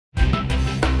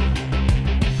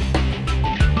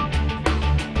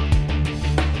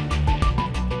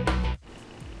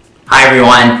Hi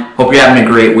everyone, hope you're having a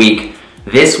great week.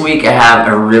 This week I have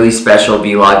a really special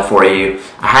vlog for you.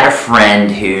 I had a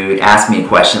friend who asked me a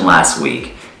question last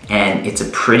week, and it's a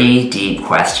pretty deep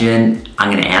question. I'm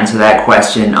going to answer that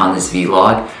question on this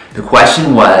vlog. The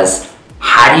question was,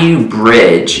 how do you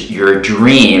bridge your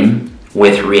dream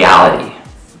with reality?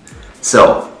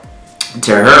 So,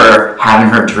 to her,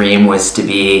 having her dream was to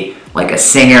be like a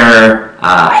singer,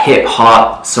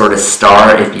 hip-hop sort of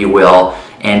star, if you will.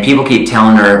 And people keep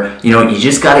telling her, you know, you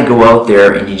just got to go out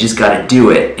there and you just got to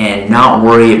do it and not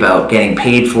worry about getting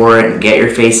paid for it and get your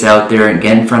face out there and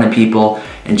get in front of people.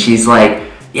 And she's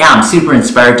like, yeah, I'm super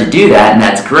inspired to do that and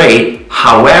that's great.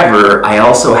 However, I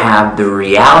also have the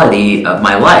reality of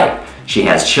my life. She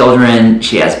has children,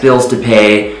 she has bills to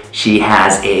pay, she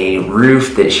has a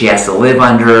roof that she has to live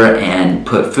under and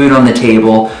put food on the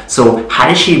table. So how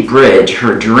does she bridge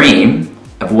her dream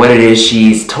of what it is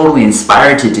she's totally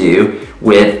inspired to do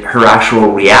with her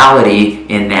actual reality,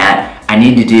 in that I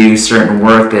need to do certain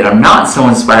work that I'm not so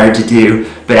inspired to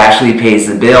do, but actually pays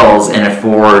the bills and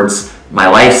affords my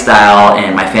lifestyle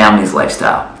and my family's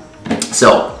lifestyle?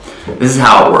 So this is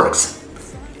how it works.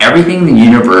 Everything in the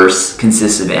universe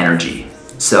consists of energy.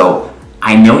 So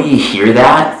I know you hear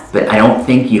that, but I don't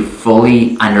think you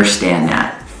fully understand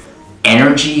that.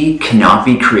 Energy cannot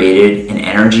be created and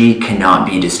energy cannot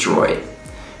be destroyed.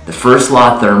 The first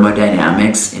law of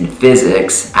thermodynamics in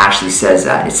physics actually says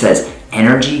that. It says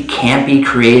energy can't be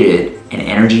created and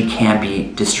energy can't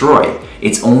be destroyed.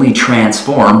 It's only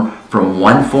transformed from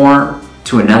one form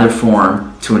to another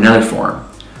form to another form.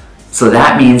 So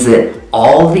that means that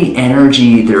all the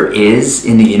energy there is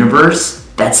in the universe,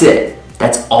 that's it.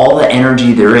 That's all the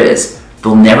energy there is.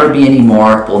 There'll never be any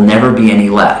more, there'll never be any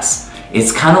less.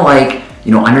 It's kind of like,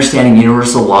 you know, understanding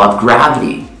universal law of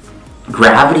gravity.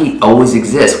 Gravity always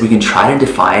exists. We can try to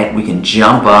defy it, we can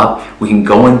jump up, we can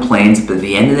go in planes, but at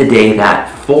the end of the day,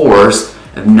 that force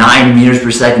of 9 meters per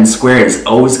second squared is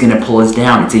always going to pull us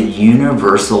down. It's a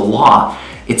universal law.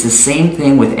 It's the same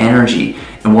thing with energy.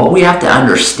 And what we have to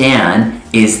understand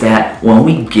is that when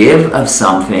we give of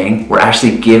something, we're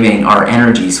actually giving our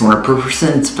energy. So when a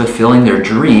person's fulfilling their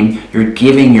dream, you're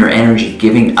giving your energy,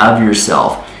 giving of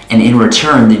yourself. And in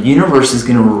return, the universe is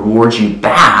going to reward you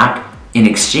back in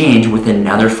exchange with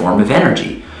another form of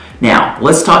energy. Now,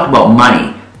 let's talk about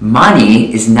money.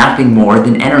 Money is nothing more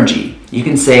than energy. You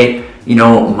can say, you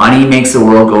know, money makes the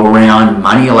world go around,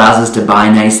 money allows us to buy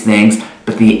nice things,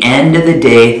 but at the end of the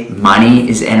day, money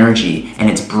is energy, and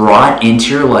it's brought into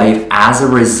your life as a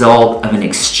result of an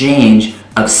exchange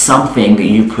of something that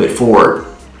you put forward,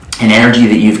 an energy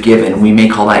that you've given. We may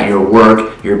call that your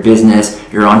work, your business,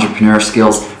 your entrepreneur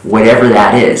skills, whatever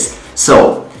that is.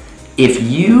 So, if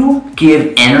you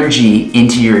give energy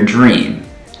into your dream,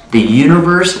 the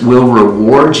universe will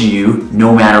reward you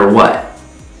no matter what.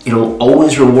 It'll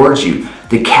always reward you.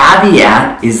 The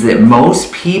caveat is that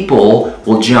most people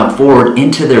will jump forward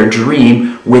into their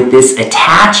dream with this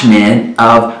attachment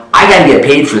of, I gotta get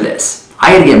paid for this.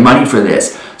 I gotta get money for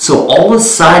this. So all of a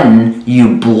sudden,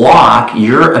 you block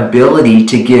your ability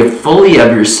to give fully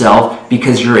of yourself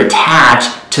because you're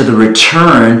attached to the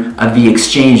return of the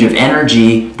exchange of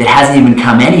energy that hasn't even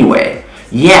come anyway.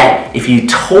 Yet, if you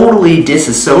totally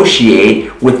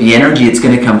disassociate with the energy that's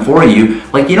going to come for you,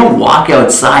 like you don't walk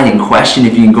outside and question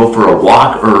if you can go for a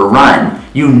walk or a run.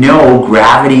 You know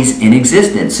gravity's in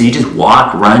existence, so you just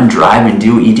walk, run, drive, and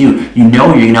do what you do. You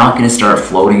know you're not going to start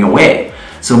floating away.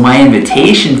 So my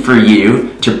invitation for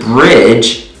you to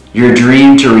bridge your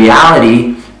dream to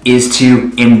reality is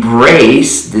to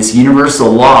embrace this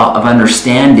universal law of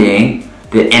understanding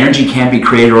that energy can't be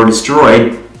created or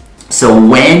destroyed. So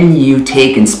when you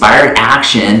take inspired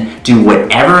action, do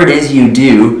whatever it is you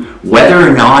do, whether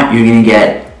or not you're going to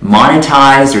get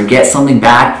monetized or get something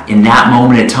back in that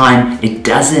moment in time, it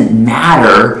doesn't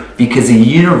matter, because the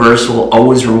universe will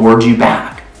always reward you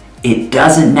back. It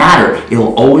doesn't matter.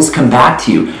 It'll always come back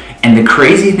to you. And the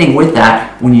crazy thing with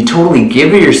that, when you totally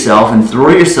give of yourself and throw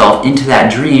yourself into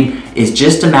that dream, is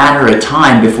just a matter of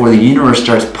time before the universe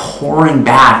starts pouring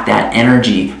back that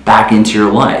energy back into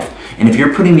your life. And if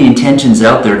you're putting the intentions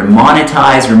out there to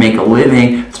monetize or make a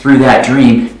living through that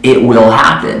dream, it will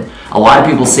happen. A lot of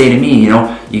people say to me, you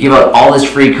know, you give out all this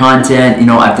free content, you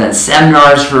know, I've done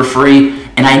seminars for free,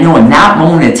 and I know in that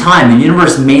moment in time, the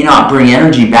universe may not bring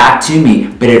energy back to me,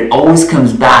 but it always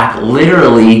comes back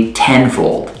literally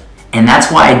tenfold. And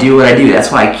that's why I do what I do.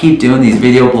 That's why I keep doing these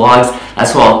video blogs.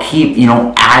 That's why I'll keep, you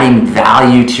know, adding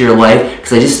value to your life,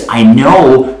 because I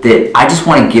know that I just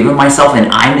want to give of myself, and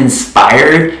I'm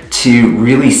inspired to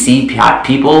really see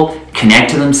people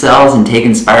connect to themselves and take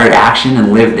inspired action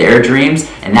and live their dreams,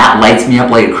 and that lights me up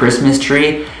like a Christmas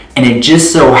tree. And it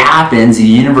just so happens the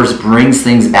universe brings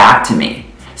things back to me.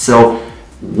 So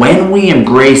when we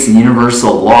embrace the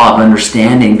universal law of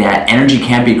understanding that energy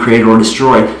can't be created or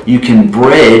destroyed, you can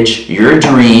bridge your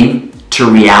dream to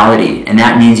reality. And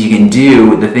that means you can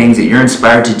do the things that you're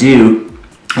inspired to do,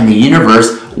 and the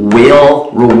universe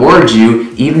will reward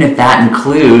you, even if that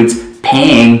includes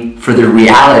paying for the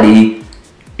reality,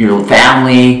 your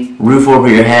family, roof over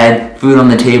your head, food on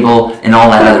the table, and all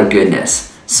that other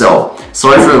goodness. So,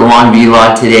 sorry for the long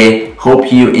vlog today.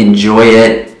 Hope you enjoy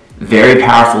it. Very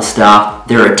powerful stuff.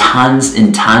 There are tons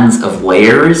and tons of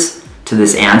layers to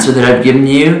this answer that I've given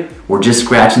you. We're just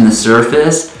scratching the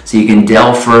surface, so you can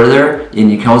delve further,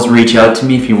 and you can always reach out to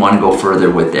me if you want to go further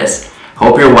with this.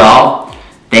 Hope you're well.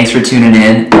 Thanks for tuning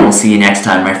in, and we'll see you next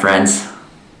time, my friends.